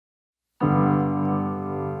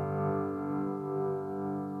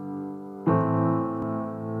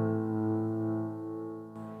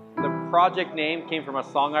project name came from a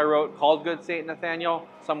song I wrote called Good Saint Nathanael.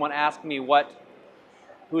 Someone asked me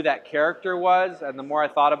who that character was, and the more I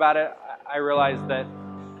thought about it, I realized that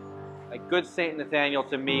like Good Saint Nathanael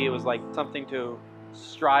to me was like something to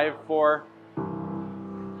strive for.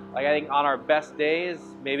 Like I think on our best days,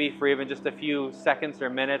 maybe for even just a few seconds or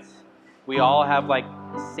minutes, we all have like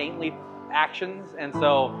saintly actions. And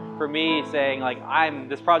so for me saying like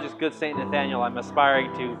this project's Good Saint Nathanael, I'm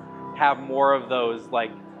aspiring to have more of those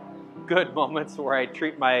like good moments where I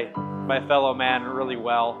treat my fellow man really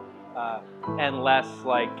well, and less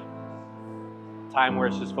like time where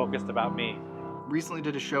it's just focused about me. Recently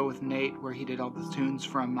did a show with Nate where he did all the tunes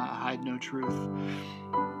from Hide No Truth.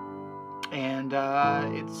 And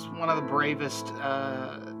it's one of the bravest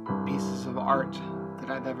pieces of art that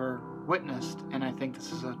I've ever witnessed, and I think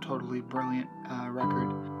this is a totally brilliant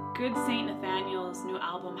record. Good Saint Nathanael's new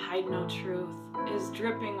album, Hide No Truth, is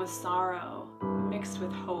dripping with sorrow, mixed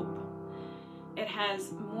with hope. It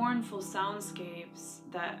has mournful soundscapes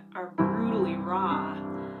that are brutally raw,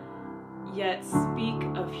 yet speak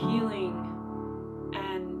of healing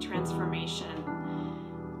and transformation.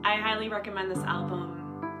 I highly recommend this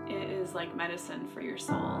album. It is like medicine for your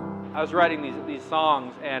soul. I was writing these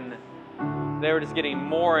songs, and they were just getting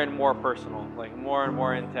more and more personal, like more and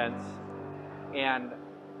more intense. And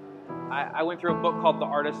I went through a book called The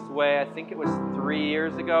Artist's Way. I think it was 3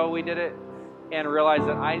 years ago we did it, and realized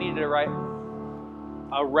that I needed to write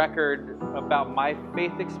a record about my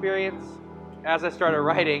faith experience. As I started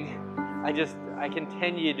writing, I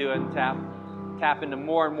continued to tap into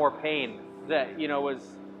more and more pain that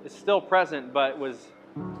is still present, but was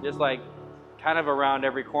just like kind of around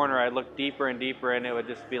every corner. I looked deeper and deeper, and it would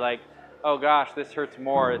just be like, oh gosh, this hurts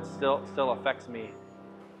more. It still affects me.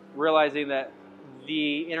 Realizing that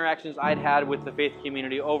the interactions I'd had with the faith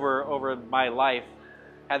community over my life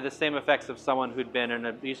had the same effects of someone who'd been in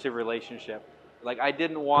an abusive relationship. Like I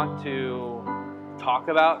didn't want to talk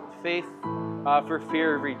about faith for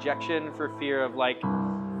fear of rejection, for fear of like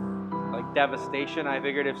devastation. I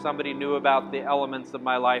figured if somebody knew about the elements of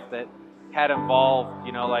my life that had involved,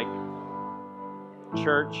 like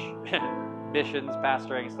church, missions,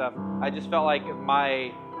 pastoring stuff, I just felt like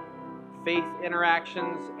my faith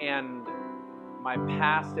interactions and my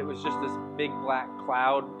past, it was just this big black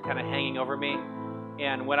cloud kind of hanging over me.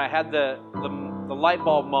 And when I had the light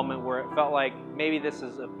bulb moment where it felt like maybe this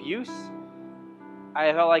is abuse,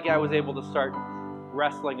 I felt like I was able to start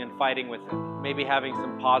wrestling and fighting with it, maybe having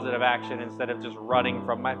some positive action instead of just running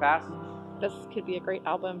from my past. This could be a great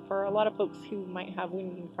album for a lot of folks who might have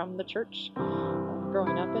wounding from the church,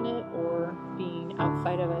 growing up in it or being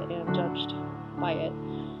outside of it and judged by it.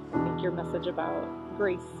 I think your message about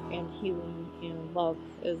grace and healing and love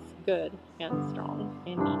is good and strong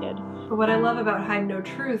and needed. But what I love about Hide No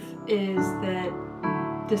Truth is that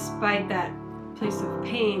despite that place of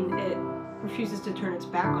pain, it refuses to turn its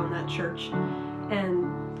back on that church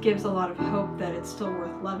and gives a lot of hope that it's still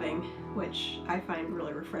worth loving, which I find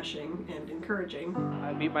really refreshing and encouraging.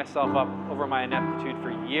 I beat myself up over my ineptitude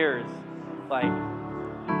for years. Like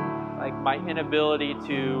my inability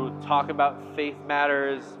to talk about faith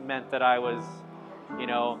matters meant that I was,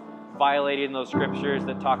 violating those scriptures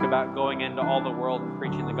that talk about going into all the world and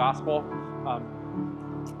preaching the gospel.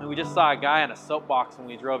 And we just saw a guy on a soapbox when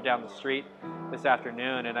we drove down the street this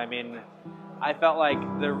afternoon, and I felt like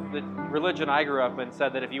the religion I grew up in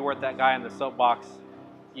said that if you weren't that guy on the soapbox,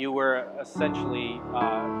 you were essentially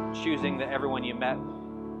choosing that everyone you met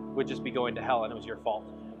would just be going to hell and it was your fault.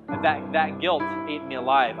 And that guilt ate me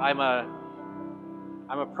alive. I'm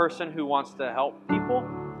a person who wants to help people,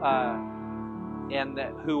 and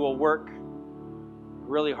who will work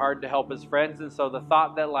really hard to help his friends. And so the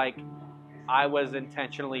thought that I was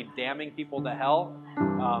intentionally damning people to hell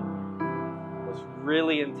was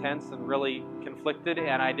really intense and really conflicted,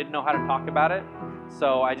 and I didn't know how to talk about it,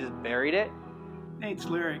 so I just buried it. Nate's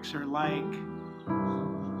lyrics are like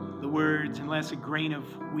the words, unless a grain of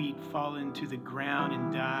wheat fall into the ground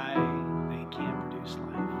and die, they can't produce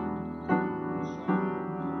life.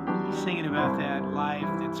 He's singing about that life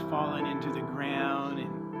that's fallen into the ground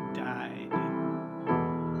and died,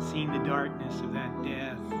 and seeing the darkness of that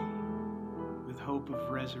death with hope of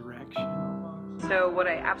resurrection. So what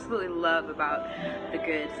I absolutely love about the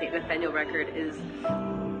Good Saint Nathanael record is,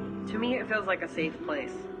 to me, it feels like a safe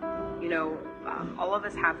place. All of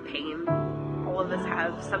us have pain. All of us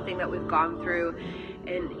have something that we've gone through.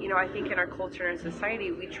 And, I think in our culture and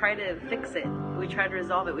society, we try to fix it. We try to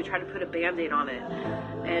resolve it. We try to put a Band-Aid on it.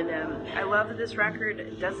 And I love that this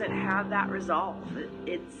record doesn't have that resolve.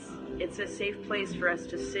 It's a safe place for us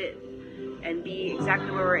to sit and be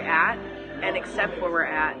exactly where we're at and accept where we're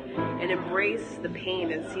at and embrace the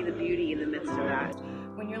pain and see the beauty in the midst of that.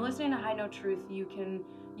 When you're listening to Hide No Truth, you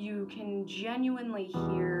can genuinely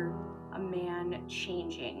hear a man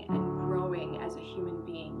changing and growing as a human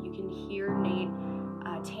being. You can hear Nate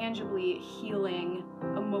tangibly healing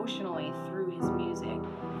emotionally through his music.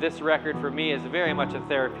 This record for me is very much a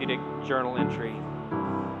therapeutic journal entry,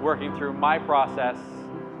 working through my process,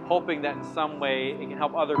 hoping that in some way it can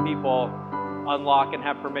help other people unlock and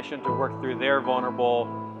have permission to work through their vulnerable,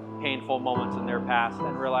 painful moments in their past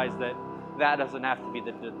and realize that that doesn't have to be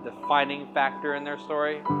the defining factor in their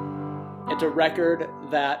story. It's a record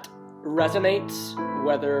that resonates,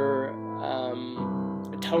 whether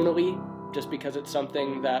tonally, just because it's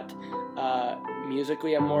something that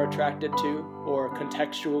musically I'm more attracted to, or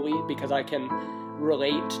contextually because I can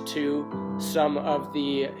relate to some of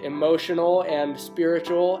the emotional and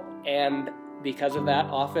spiritual, and because of that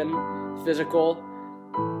often physical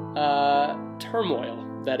turmoil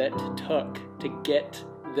that it took to get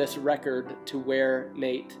this record to where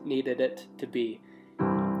Nate needed it to be.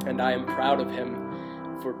 And I am proud of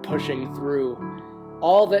him for pushing through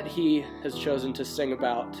all that he has chosen to sing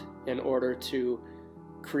about in order to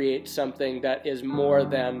create something that is more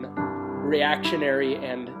than reactionary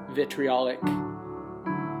and vitriolic,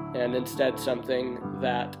 and instead something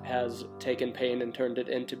that has taken pain and turned it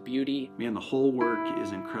into beauty. Man, the whole work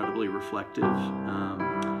is incredibly reflective.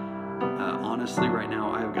 Honestly, right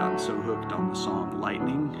now I have gotten so hooked on the song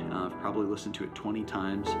Lightning. I've probably listened to it 20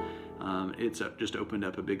 times. It's just opened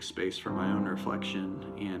up a big space for my own reflection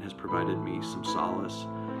and has provided me some solace.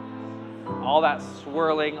 All that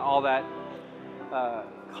swirling, all that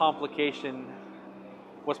complication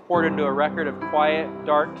was poured into a record of quiet,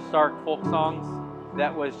 dark, stark folk songs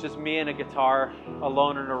that was just me and a guitar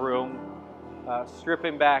alone in a room,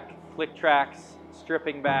 stripping back click tracks,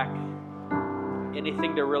 stripping back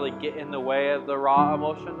anything to really get in the way of the raw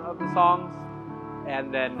emotion of the songs,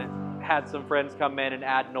 and then had some friends come in and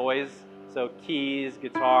add noise, so keys,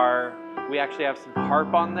 guitar. We actually have some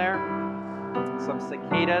harp on there, some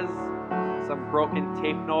cicadas, some broken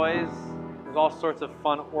tape noise. There's all sorts of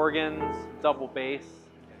fun organs, double bass.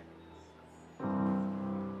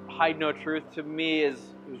 Hide No Truth to me is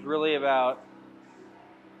really about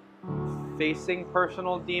facing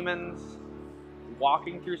personal demons,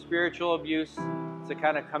 walking through spiritual abuse to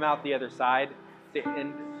kind of come out the other side, to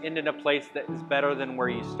end in a place that is better than where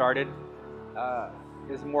you started,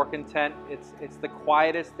 is more content. It's the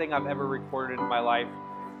quietest thing I've ever recorded in my life.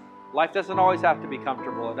 Life doesn't always have to be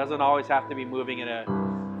comfortable. It doesn't always have to be moving in a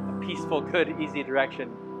peaceful, good, easy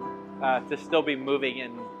direction to still be moving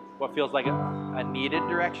in what feels like a needed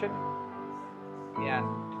direction. And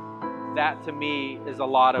that to me is a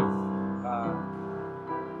lot of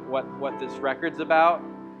what this record's about.